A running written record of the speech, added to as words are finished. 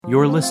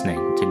You're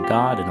listening to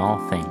God in All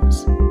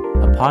Things,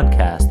 a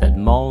podcast that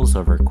mulls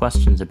over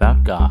questions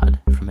about God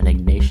from an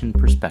Ignatian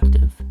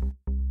perspective.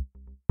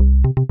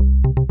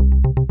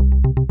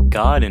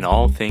 God in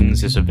All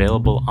Things is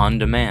available on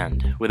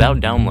demand, without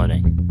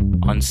downloading,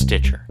 on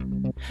Stitcher.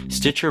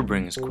 Stitcher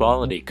brings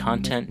quality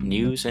content,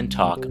 news, and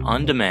talk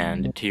on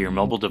demand to your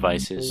mobile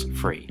devices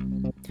free.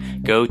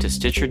 Go to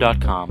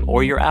Stitcher.com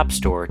or your app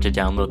store to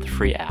download the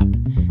free app.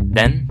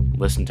 Then,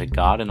 listen to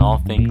God in All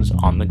Things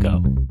on the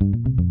go.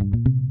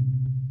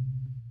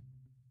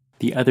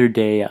 The other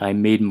day, I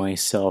made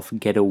myself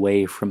get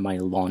away from my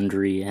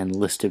laundry and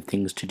list of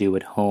things to do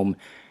at home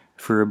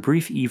for a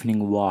brief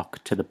evening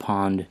walk to the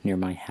pond near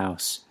my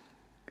house.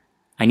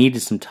 I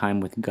needed some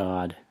time with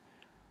God,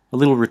 a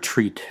little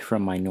retreat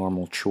from my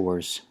normal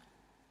chores.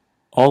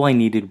 All I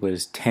needed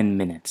was 10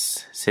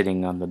 minutes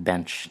sitting on the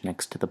bench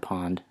next to the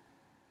pond.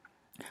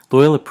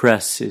 Loyola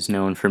Press is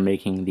known for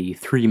making the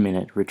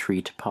 3-minute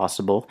retreat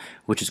possible,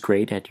 which is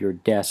great at your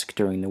desk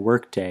during the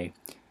workday.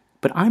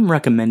 But I'm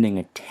recommending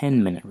a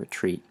 10-minute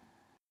retreat.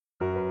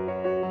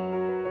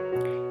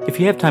 If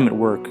you have time at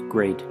work,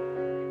 great.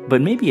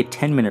 But maybe a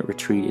 10-minute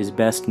retreat is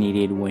best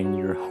needed when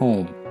you're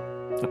home,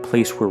 a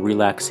place where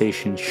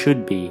relaxation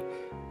should be,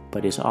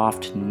 but is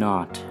oft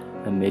not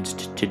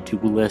amidst to-do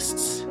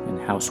lists and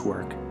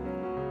housework.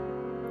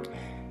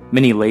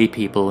 Many lay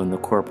people in the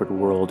corporate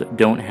world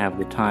don't have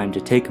the time to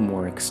take a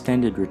more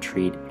extended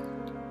retreat,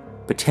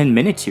 but 10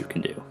 minutes you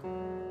can do.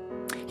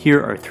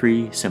 Here are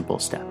 3 simple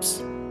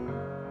steps.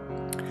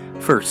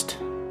 First,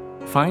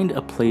 find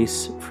a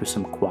place for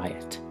some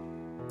quiet,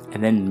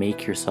 and then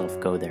make yourself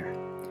go there.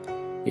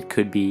 It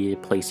could be a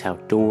place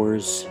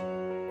outdoors,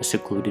 a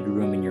secluded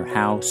room in your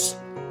house,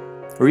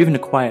 or even a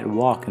quiet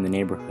walk in the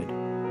neighborhood.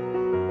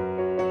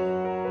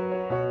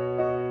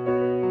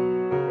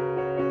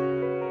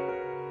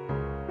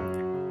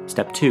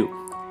 Step 2.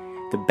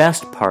 The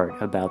best part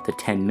about the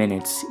 10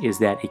 minutes is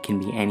that it can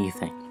be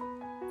anything.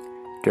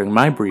 During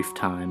my brief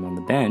time on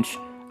the bench,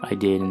 I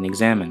did an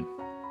examen.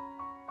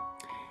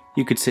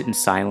 You could sit in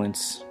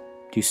silence,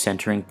 do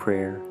centering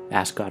prayer,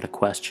 ask God a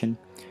question,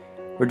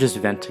 or just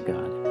vent to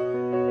God.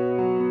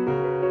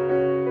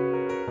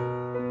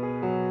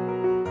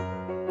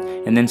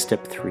 And then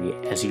step 3,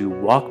 as you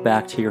walk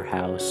back to your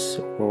house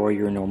or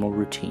your normal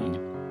routine,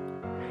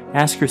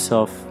 ask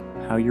yourself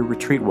how your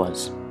retreat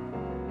was.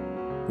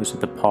 Was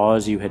it the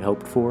pause you had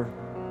hoped for?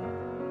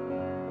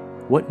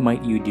 What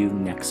might you do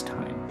next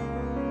time?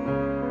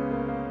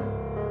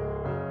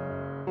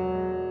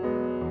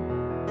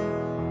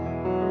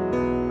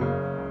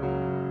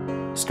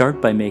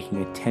 Start by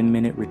making a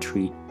 10-minute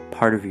retreat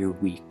part of your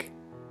week.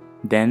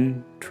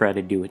 Then try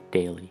to do it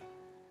daily.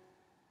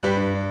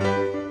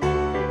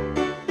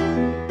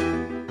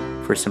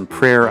 For some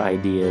prayer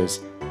ideas,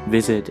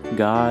 visit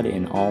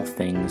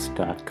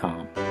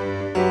godinallthings.com.